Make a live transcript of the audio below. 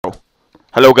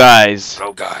Hello guys.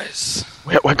 Hello guys.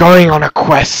 We're going on a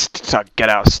quest to get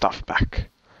our stuff back.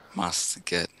 Must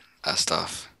get our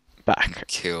stuff. Back.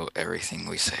 Kill everything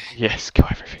we see. Yes, kill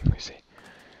everything we see.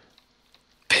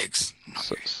 Pigs. Not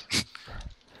So, you.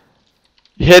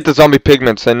 you hit the zombie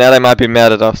pigment, so now they might be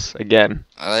mad at us again.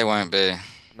 They won't be.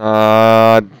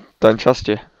 Don't trust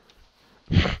you.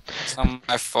 It's not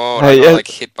my fault. Hey, I got yeah. like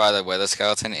hit by the weather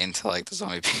skeleton into like the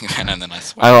zombie pigman and then I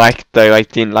swam. They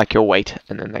didn't like your weight,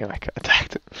 and then they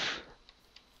attacked it.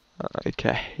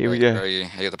 Okay, here we go. Where are you?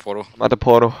 Are you at the portal? I'm at the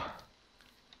portal.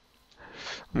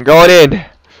 I'm going in.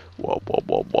 Whoa, whoa,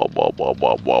 whoa, whoa, whoa, whoa,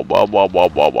 whoa, whoa, whoa, whoa, whoa,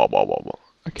 whoa, whoa, whoa, whoa.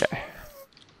 Okay.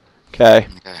 Okay.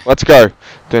 Let's go.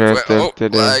 Don't you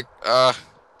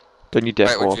dare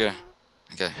wait, fall. where'd you go?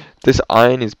 Okay. This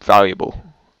iron is valuable.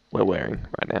 We're wearing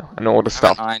right now, and all the I have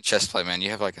stuff. an iron chest plate, man. You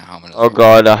have like a helmet as Oh well.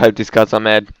 god, I hope these guys are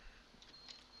mad.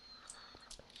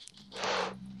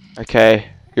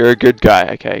 Okay, you're a good guy.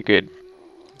 Okay, good.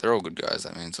 They're all good guys,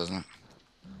 that means, doesn't it?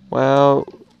 Well,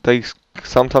 they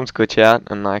sometimes glitch out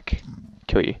and like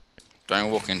kill you.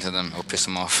 Don't walk into them, it'll piss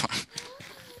them off.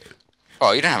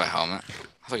 Oh, you don't have a helmet.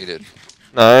 I thought you did.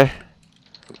 No.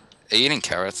 Are you eating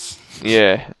carrots?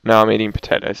 Yeah. No, I'm eating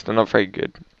potatoes. They're not very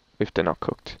good if they're not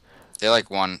cooked. They're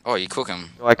like one. Oh, you cook them.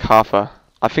 They're like half a.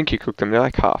 I think you cooked them. They're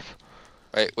like half.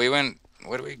 Wait, we went.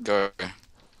 Where do we go?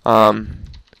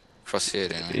 Across here,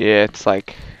 didn't we? Yeah, it's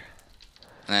like.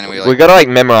 And then We gotta like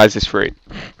memorize this route.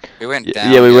 We went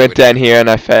down. Yeah, we went down here and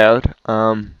I failed.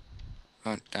 Went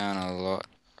down a lot.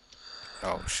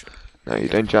 Oh shit. No, you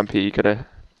don't jump here. You gotta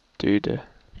do the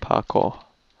parkour.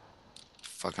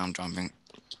 Fuck, I'm jumping.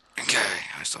 Okay,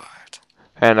 I survived.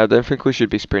 And I don't think we should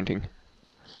be sprinting.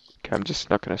 Okay, I'm just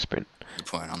not gonna sprint. Good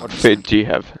point. I'm not What gonna speed sprint. do you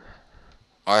have?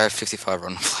 I have 55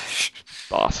 run flash.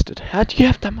 Bastard. How do you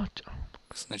have that much?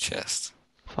 It's in the chest.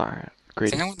 Fire out. I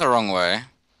Greedy. think I went the wrong way.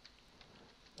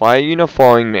 Why are you not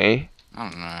following me? I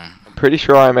don't know. I'm pretty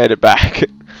sure I made it back.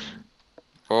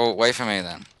 Well, wait for me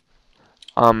then.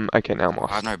 Okay, now I'm I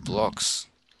off. have no blocks.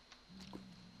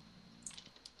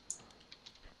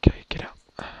 Okay, get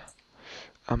out.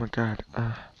 Oh my god.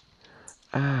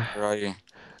 Where are you?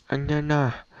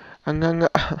 No.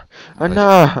 Wait.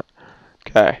 No.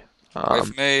 Okay. Wait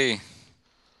for me.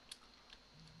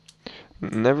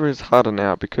 Never is harder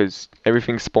now because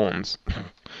everything spawns.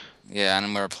 Yeah,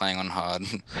 and we're playing on hard.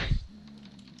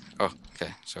 Oh,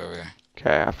 okay. So where are we go?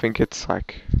 Okay, I think it's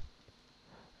like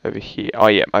over here. Oh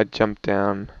yeah, I jumped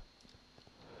down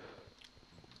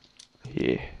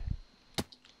here.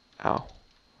 Ow.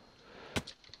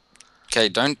 Okay,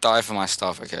 don't die for my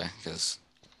stuff, okay? Because.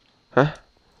 Huh?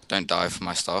 Don't die for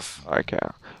my stuff. Okay.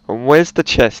 And where's the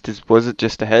chest? Was it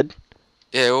just ahead?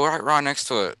 Yeah, we're right next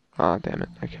to it. Oh damn it.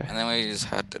 Okay. And then we just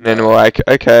had to. And then we're like,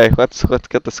 okay, let's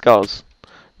get the skulls.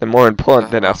 They're more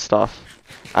important than our stuff.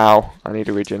 Ow, I need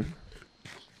a regen.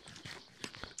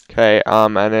 Okay,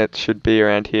 and it should be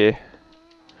around here.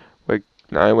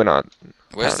 No, we're not.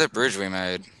 Where's the bridge we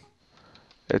made?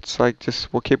 It's like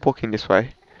we'll keep walking this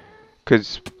way,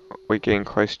 cause we're getting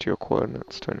close to your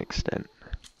coordinates to an extent.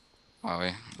 Are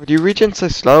we? Why do you regen so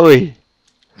slowly?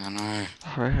 I know.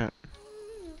 Alright.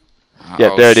 Yeah,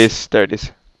 oh, there it is. There it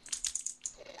is.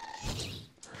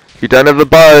 You don't have the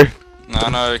bow.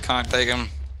 No, can't take him.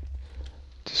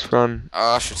 Just run.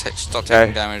 Oh, I should stop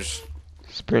taking damage.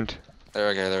 Sprint.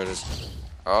 There it is.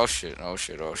 Oh shit.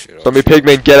 Zombie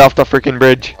pigman, get off the freaking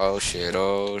bridge. Oh shit.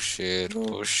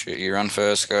 You run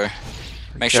first, go.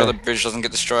 Make sure the bridge doesn't get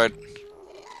destroyed.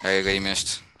 There you go, you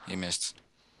missed.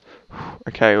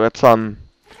 Okay, let's Where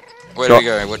do we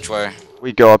go? Which way?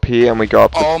 we go up here and we go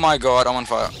up. Oh my god, I'm on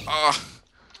fire. Oh.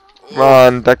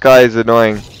 Run, that guy is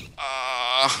annoying.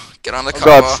 Get on the Oh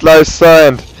cover. god, slow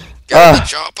sand. Get on the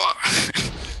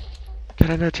chopper. Get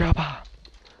on the chopper.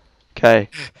 Okay.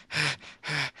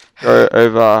 Go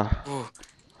over. Ooh.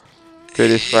 Go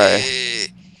this way.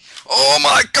 Oh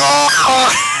my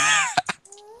god!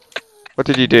 What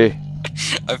did you do?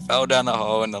 I fell down the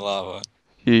hole in the lava.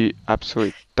 You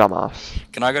absolute dumbass.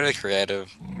 Can I go to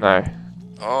creative? No.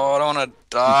 Oh, I don't want to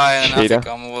die and have cheater. to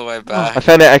come all the way back. I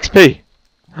found an XP.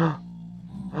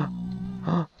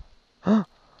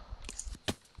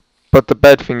 But the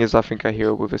bad thing is I think I hear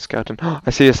it with a skeleton. I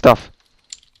see your stuff.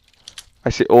 I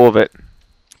see all of it.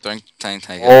 Don't take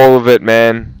it. All of it,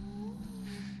 man.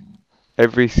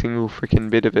 Every single freaking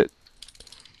bit of it.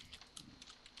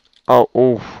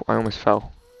 Oh, I almost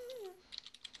fell.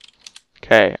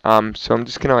 Okay, so I'm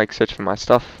just gonna like search for my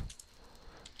stuff.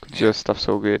 Cause your stuff's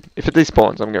all good. If it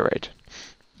despawns, I'm gonna rage.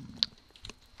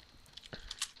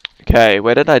 Okay,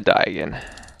 where did I die again?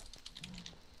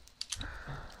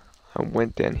 I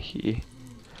went down here.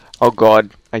 Oh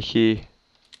god, I hear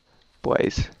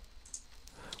Blaze.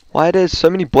 Why are there so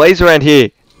many blaze around here?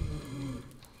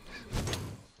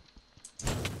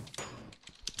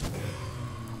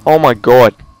 Oh my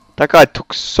god. That guy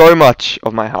took so much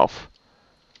of my health.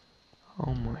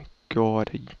 Oh my god,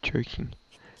 are you joking?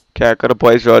 Okay, I got a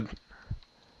blaze rod.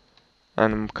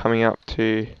 And I'm coming up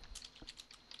to...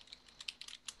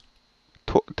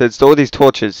 There's all these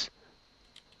torches.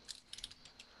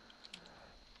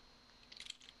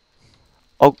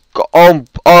 Oh,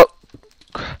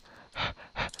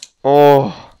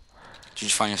 oh. Did you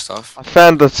find your stuff? I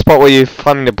found the spot where you're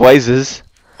finding the blazes.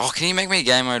 Oh, can you make me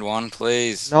game mode 1,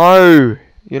 please? No,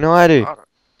 you know I do.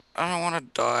 I don't want to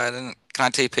die. Can I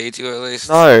TP to you at least?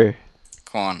 No,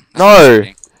 Come on. That's not no.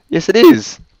 cheating. Yes, it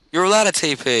is. You're allowed to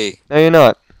TP. No, you're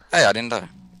not. Hey, I didn't die.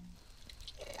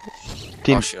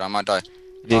 Oh shit, I might die.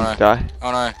 You didn't no. die.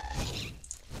 Oh no.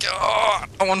 God,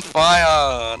 I'm on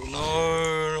fire. No,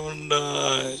 I don't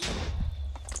die.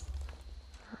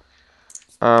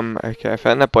 Okay, I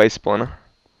found that blaze spawner.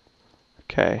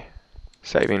 Okay,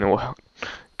 saving the world.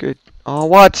 Good. Oh,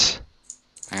 what?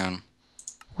 Hang on.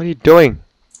 What are you doing?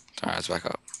 Alright, it's back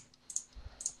up.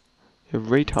 You're a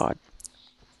retard.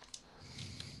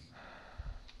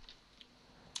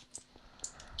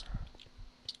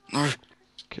 No.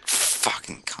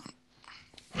 Fucking cunt.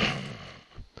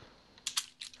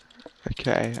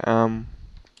 Okay,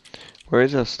 where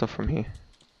is our stuff from here?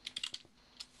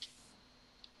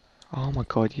 Oh my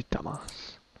god, you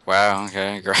dumbass. Wow,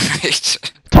 okay,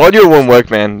 great. Told you it wouldn't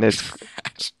work, man. It's...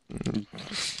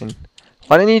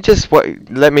 Why don't you just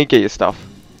let me get your stuff?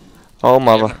 Oh,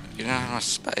 mother. You don't have much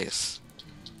space.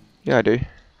 Yeah, I do.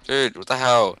 Dude, what the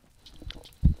hell?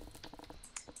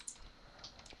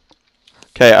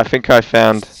 Okay, I think I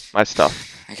found my stuff.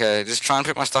 Okay, just try and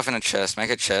put my stuff in a chest.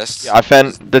 Make a chest. Yeah, I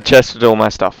found the chest with all my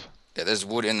stuff. Yeah, there's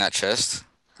wood in that chest.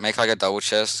 Make like a double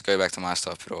chest. Go back to my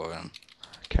stuff. Put it all in.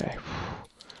 Okay.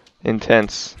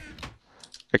 Intense.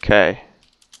 Okay.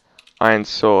 Iron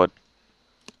sword.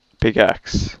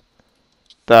 Pickaxe.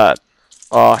 That.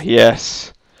 Oh,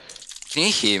 yes. Can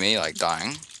you hear me, like,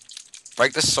 dying?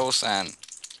 Break the soul sand.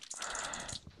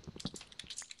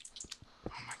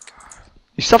 Oh my god.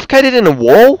 You suffocated in a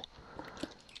wall?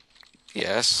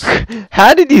 Yes.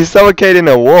 How did you suffocate in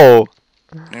a wall?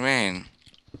 What do you mean?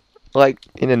 Like,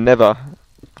 in a nether.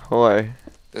 Hello.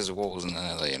 There's walls in the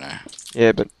nether, you know.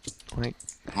 Yeah, but, like,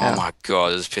 how? Oh my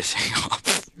god, this is pissing me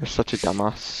off. You're such a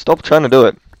dumbass. Stop trying to do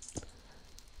it.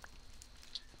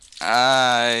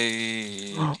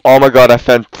 Oh my god, I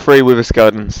found 3 wither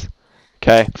skeletons.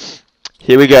 Okay,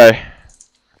 here we go.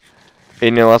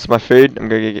 Eating the last of my food, I'm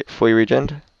gonna get fully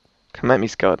regened. Come at me,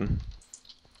 skeleton.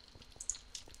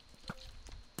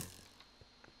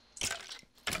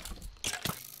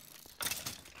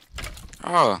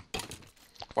 Oh.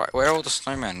 Where are all the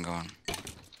snowmen gone?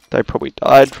 They probably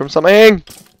died from something.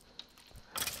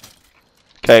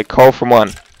 Okay, coal from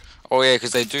 1. Oh yeah,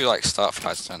 because they do like start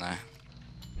fights, don't they?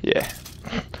 Yeah.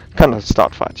 Kind of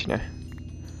start fights, you know.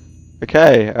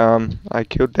 Okay, I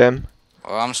killed them.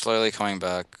 Well, I'm slowly coming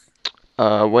back.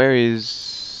 Where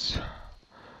is...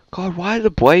 God, why are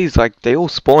the blaze, like, they all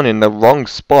spawn in the wrong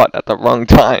spot at the wrong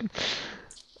time?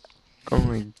 Oh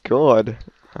my god.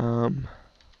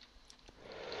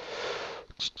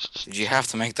 Did you have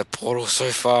to make the portal so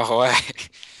far away?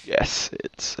 Yes,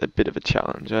 it's a bit of a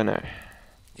challenge, I know.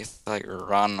 You have to like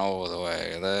run all the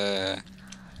way there.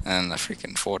 And the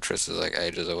freaking fortress is like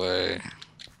ages away.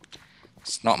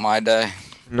 It's not my day.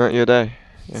 Not your day,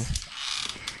 yeah.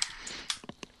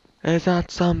 Is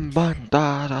that somebody?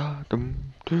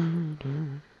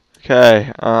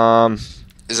 Okay,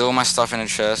 Is all my stuff in a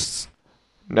chest?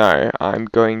 no, I'm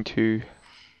going to,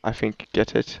 I think,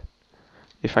 get it.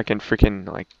 If I can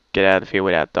freaking, like, get out of here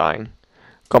without dying.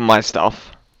 Got my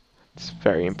stuff. It's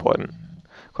very important.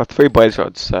 Got 3 blaze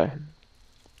rods, so.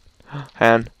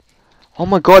 And, oh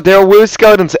my god, there are wither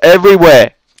skeletons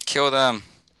everywhere! Kill them.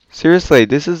 Seriously,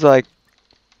 this is like...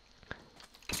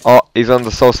 Oh, he's on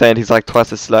the soul sand, he's like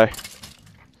twice as slow.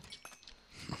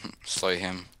 Slow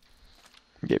him.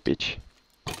 Yeah, bitch.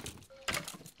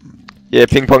 Yeah,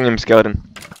 ping pong him, skeleton.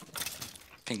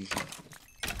 Ping pong.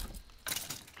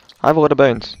 I have a lot of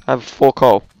bones. I have 4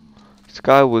 coal. This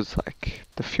guy was like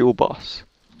the fuel boss.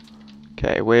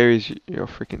 Okay, where is your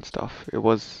freaking stuff? It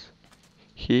was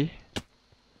here?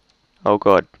 Oh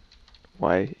god.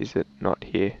 Why is it not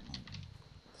here?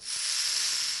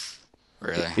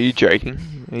 Really? Are you joking?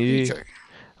 Are you... joking?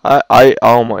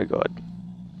 Oh my god.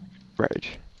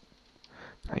 Rage.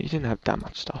 No, you didn't have that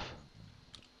much stuff.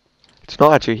 It's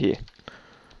not actually here.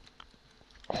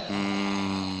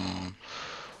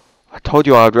 I told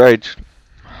you I would rage.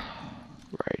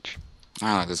 Rage.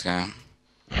 I like this game.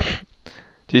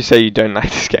 Do you say you don't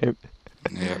like this game?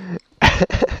 Yep.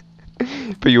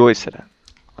 But you always say that.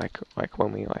 Like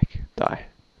when we die.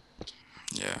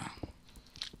 Yeah.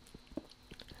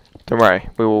 Don't worry,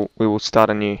 we will start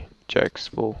a new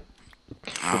jokes. We'll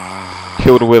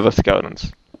kill the Ah. wither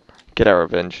skeletons. Get our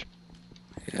revenge.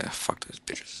 Yeah, fuck those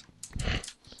bitches.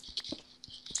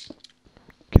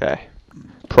 Okay.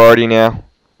 Priority now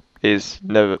is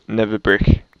never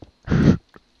brick. I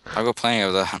got plenty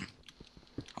of that.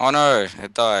 Oh no,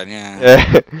 it died, yeah.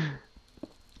 Yeah.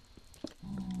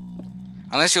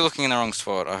 Unless you're looking in the wrong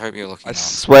spot. I hope you're looking I in the wrong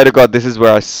swear spot. to God, this is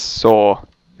where I saw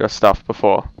your stuff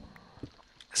before.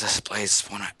 There's a blaze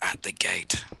spawner at the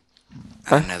gate.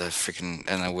 Huh? And another freaking,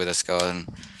 and a wither skeleton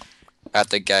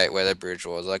at the gate where the bridge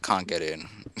was. I can't get in.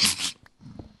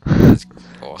 That's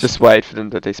awesome. Just wait for them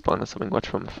to despawn or something. Watch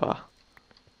from afar.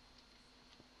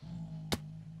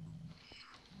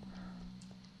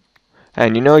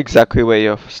 And you know exactly where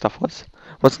your stuff was?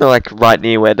 Wasn't it like right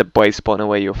near where the blaze spawner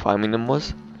where you were farming them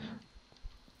was?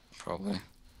 Probably.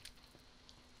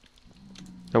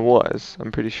 It was.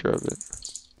 I'm pretty sure of it.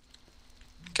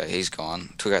 Okay, he's gone.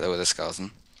 Took out the wither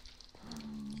skeleton.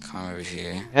 Come over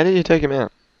here. How did you take him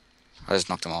out? I just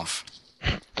knocked him off.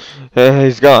 Yeah,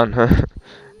 he's gone.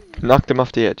 Knocked him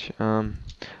off the edge. I'm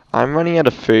running out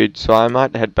of food, so I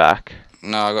might head back.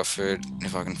 No, I got food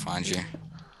if I can find you.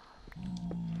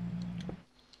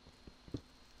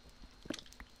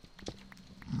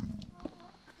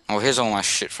 Oh, here's all my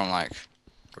shit from like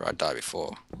where I died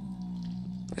before.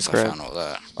 At least I Great. found all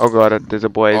that. Oh god, there's a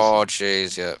blaze. Oh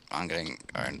jeez, yep, I'm getting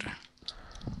owned.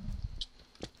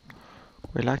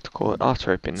 We like to call it arts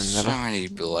open in So Nether. many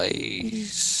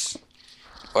blaze.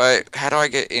 Wait, how do I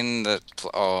get in the?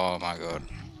 Oh my god.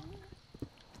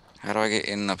 How do I get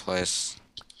in the place?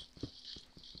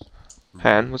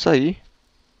 Han, was that you?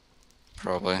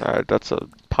 Probably. That's a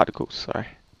particle, sorry.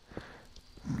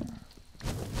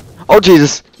 Oh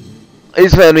Jesus!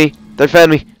 He's found me! They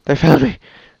found me! They found me!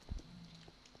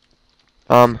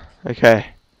 Okay.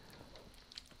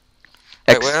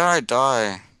 Wait, where did I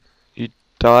die?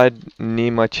 Died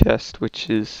near my chest, which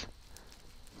is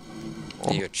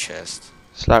Your chest.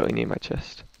 slightly near my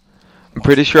chest. I'm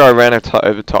pretty sure I ran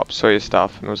over top, saw your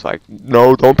stuff, and was like,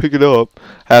 no, don't pick it up.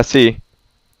 I see.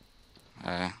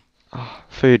 Oh,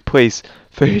 food, please.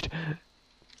 Food.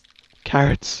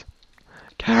 Carrots.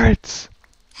 Carrots.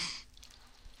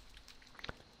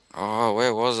 Oh,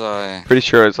 where was I? Pretty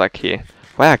sure it's like here.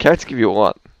 Wow, carrots give you a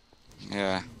lot.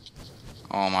 Yeah.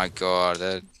 Oh my god,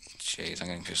 that. Jeez, I'm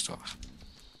getting pissed off.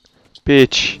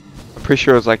 Bitch. I'm pretty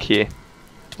sure it was like here.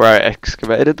 Where I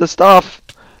excavated the stuff.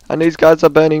 And these guys are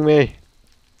burning me.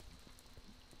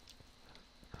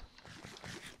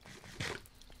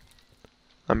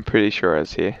 I'm pretty sure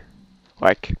it's here.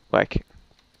 Like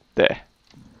there.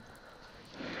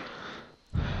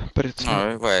 But it's not.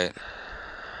 No, wait.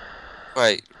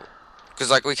 Wait. Because,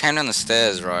 like, we came down the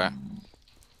stairs, right?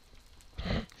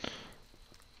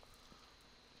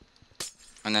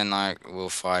 And then, like, we were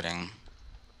fighting.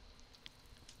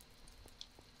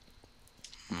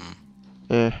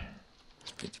 Yeah.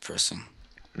 It's a bit depressing.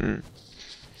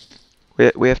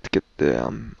 We have to get the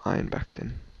iron back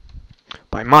then.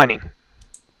 By mining.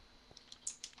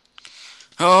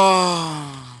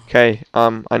 Oh. Okay,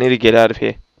 I need to get out of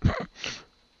here.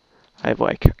 I have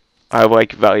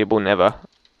like valuable Nether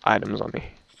items on me.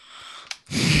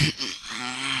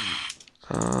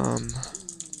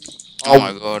 Oh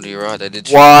my god, you're right, they did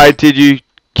shoot Why me. did you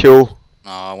kill?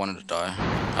 No, I wanted to die.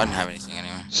 I didn't have anything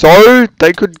anyway. So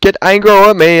they could get angry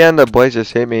at me and the boys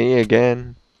just hit me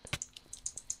again.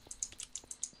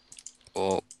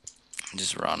 Well,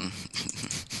 just run.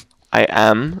 I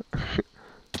am.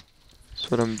 That's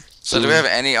what I'm So do we have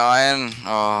any iron?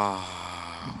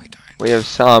 Oh, we don't. We have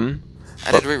some.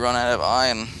 How did we run out of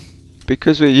iron?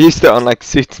 Because we used it on like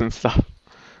suits and stuff.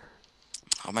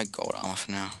 I'll make gold armor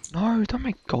for now. No, don't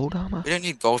make gold armor. We don't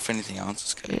need gold for anything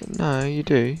else, okay? Yeah, no, you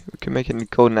do. We can make it a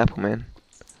golden apple, man.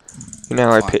 You know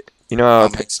how I Fine. pick. You know how I I'll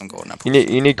pick. make some golden apples.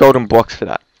 You need golden blocks for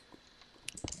that.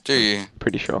 Do you?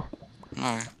 Pretty sure.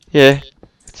 No. Yeah,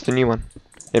 it's the new one.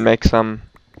 It makes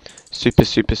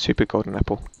super golden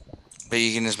apple. But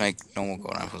you can just make normal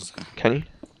golden apples though. Can you?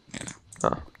 Yeah.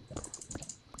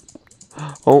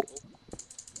 Oh. Oh.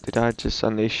 Did I just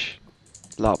unleash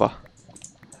lava?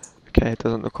 Okay, it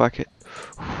doesn't look like it.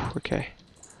 Okay.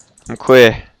 I'm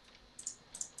clear.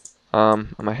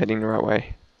 Am I heading the right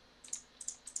way?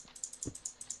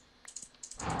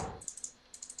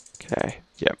 Okay.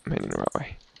 Yep, I'm heading the right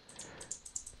way.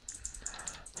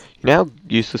 You know how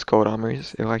useless gold armor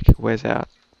is? It like wears out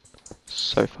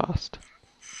so fast.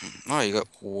 Oh, you got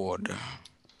wood.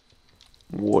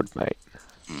 Ward, mate.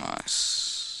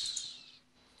 Nice.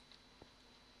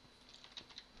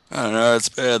 I don't know. It's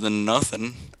better than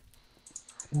nothing.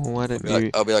 Well, why don't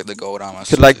you... I'll be like the gold armor You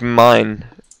could like suit. mine,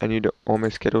 and you'd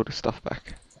almost get all the stuff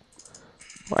back.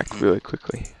 Like Hmm, really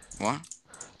quickly. what?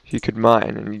 You could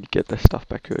mine, and you'd get the stuff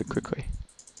back really quickly.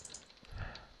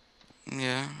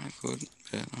 Yeah, I could,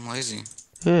 but I'm lazy.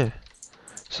 Yeah.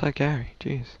 It's like Gary,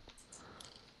 jeez.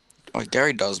 Oh,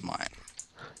 Gary does mine.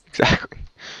 Exactly.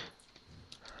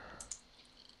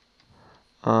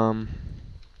 Um...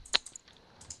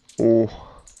 Oh.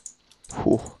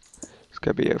 Oh. It's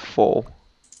gonna be a fall.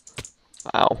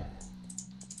 Wow.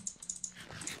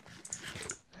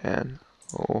 And...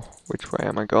 Oh, which way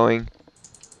am I going?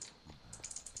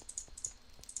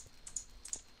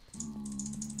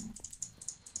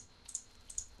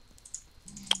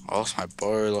 I lost my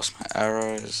bow, lost my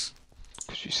arrows.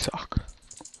 'Cause you suck.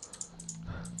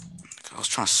 I was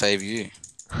trying to save you.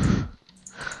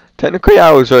 Technically,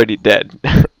 I was already dead.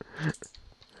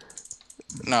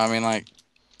 No, I mean like,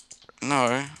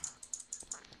 no.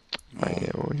 Oh,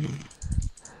 yeah, well, you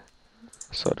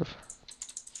sort of.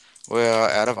 We're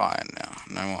out of iron now.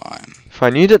 No more iron. If I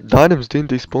knew that the items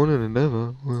didn't despawn in the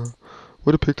Nether, well,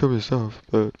 would have picked up yourself,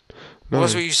 but What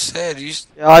was no. what you said?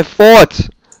 Yeah, I thought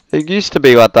it used to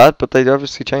be like that, but they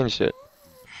obviously changed it.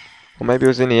 Or maybe it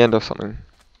was in the end or something.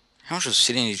 How much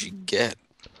obsidian did you get?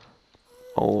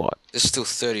 Or what? There's still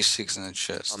 36 in the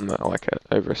chest. I'm like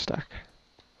over a stack.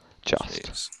 Just.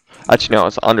 Jeez. Actually, no,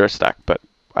 it's under a stack, but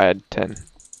I had 10.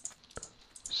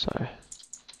 So.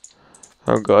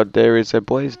 Oh god, there is a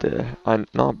blaze there.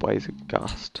 Not a blaze, a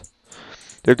ghast.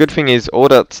 The good thing is all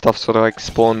that stuff sort of like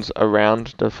spawns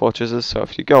around the fortresses, so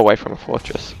if you go away from a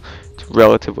fortress, it's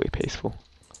relatively peaceful.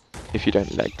 If you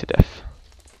don't lag to death.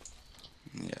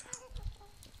 Yeah.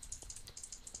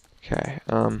 Okay,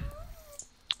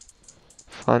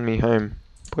 find me home,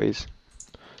 please.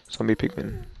 Zombie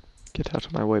pigman. Get out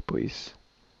of my way, please.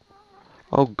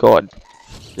 Oh god.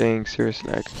 Getting serious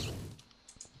lag.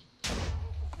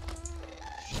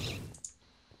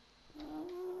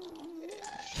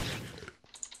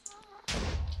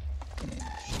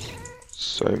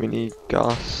 So many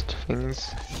ghast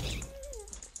things.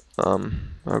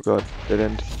 Oh god, dead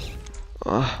end.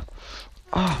 Ah,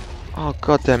 oh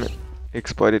god damn it. It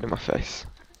exploded in my face.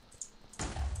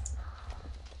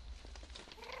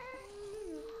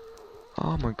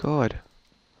 Oh my god.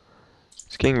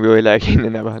 It's getting really laggy in the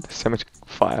Nether. There's so much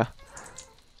fire.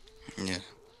 Yeah.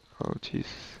 Oh jeez.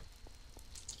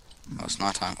 Oh, it's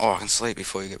night time. Oh, I can sleep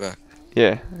before you get back.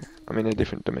 Yeah, I'm in a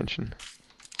different dimension.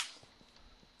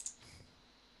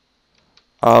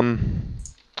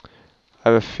 I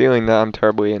have a feeling that I'm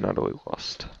terribly and utterly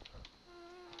lost.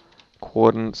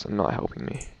 Coordinates are not helping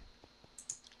me.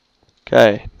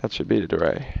 Okay, that should be the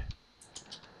array.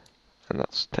 And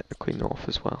that's technically north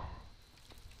as well.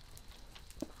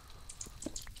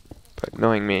 But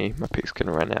knowing me, my pick's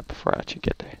gonna run out before I actually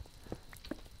get there.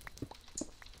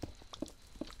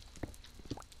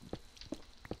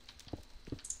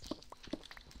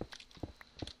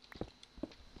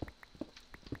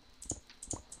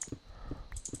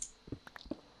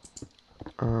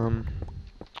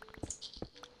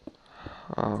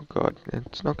 Oh god,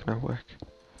 it's not gonna work.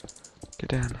 Get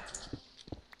down.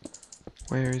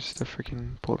 Where is the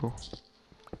freaking portal?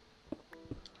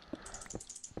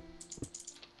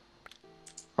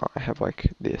 Oh, I have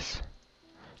like this.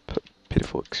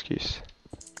 Pitiful excuse.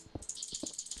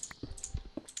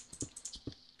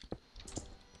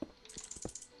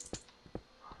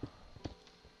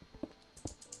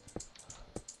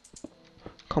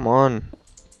 Come on.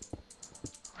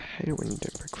 I hate it when you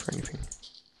don't break for anything.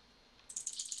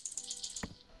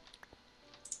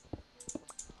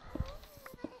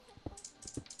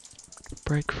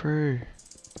 Break through.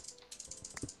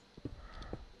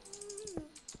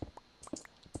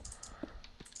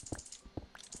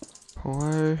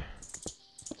 Hello?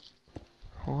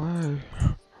 Hello?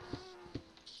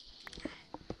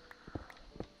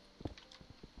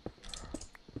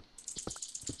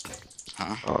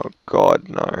 Huh? Oh god,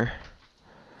 no.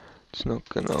 It's not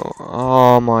gonna...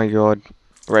 Oh my god.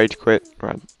 Rage quit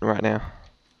right now.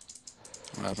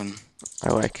 What happened?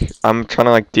 I'm trying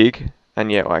to like dig,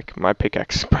 and yeah, like my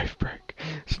pickaxe both broke.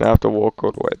 So now I have to walk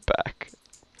all the way back.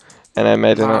 And I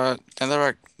made an... No,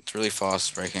 Netherrack, it's really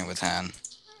fast breaking with hand.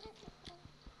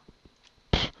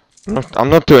 I'm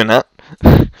not doing that.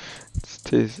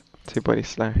 It's too bloody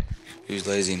slow. Who's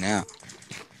lazy now?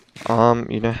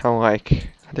 You know how like...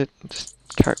 I did just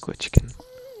carrot glitch again.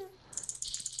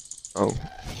 Oh.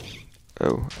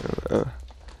 No,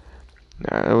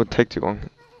 it would take too long.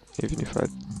 Even if I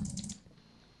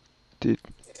did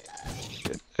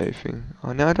get a thing.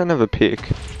 Oh, now I don't have a pick.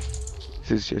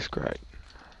 This is just great.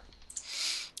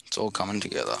 It's all coming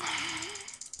together.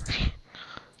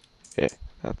 Yeah,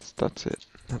 that's it.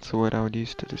 That's the word I would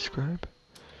use to describe.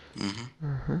 Hmm.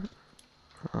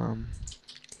 Uh-huh.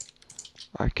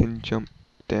 I can jump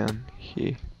down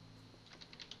here.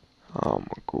 Oh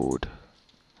my god.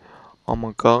 Oh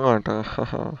my god.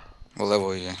 What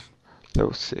level are you?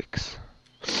 Level 6.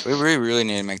 We really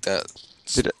need to make that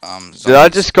Did did I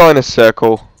zombies. just go in a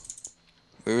circle?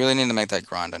 We really need to make that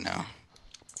grinder now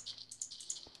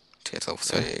to get to level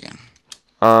Yeah. 30 again.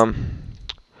 Um,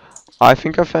 I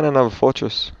think I found another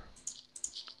fortress.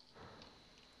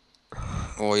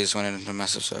 Or we just went into a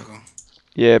massive circle.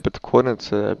 Yeah, but the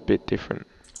coordinates are a bit different. It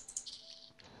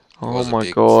Oh was a my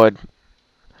big. god.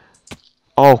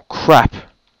 Oh crap.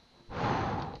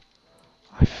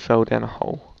 I fell down a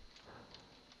hole.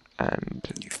 And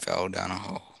You fell down a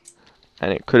hole.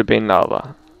 it could have been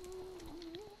lava.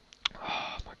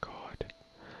 Oh my god.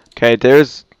 Okay,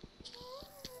 there's...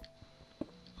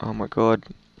 Oh my god.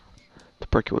 To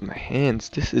break it with my hands.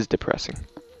 This is depressing.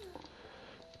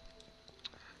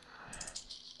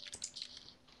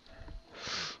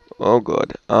 Oh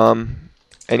god.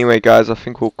 Anyway, guys, I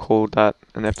think we'll call that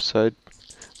an episode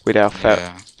with our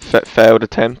Yeah. failed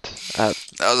attempt at.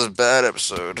 That was a bad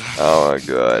episode. Oh my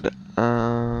god.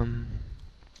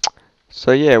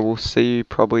 So yeah, we'll see you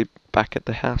probably back at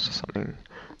the house or something.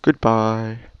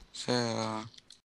 Goodbye. So.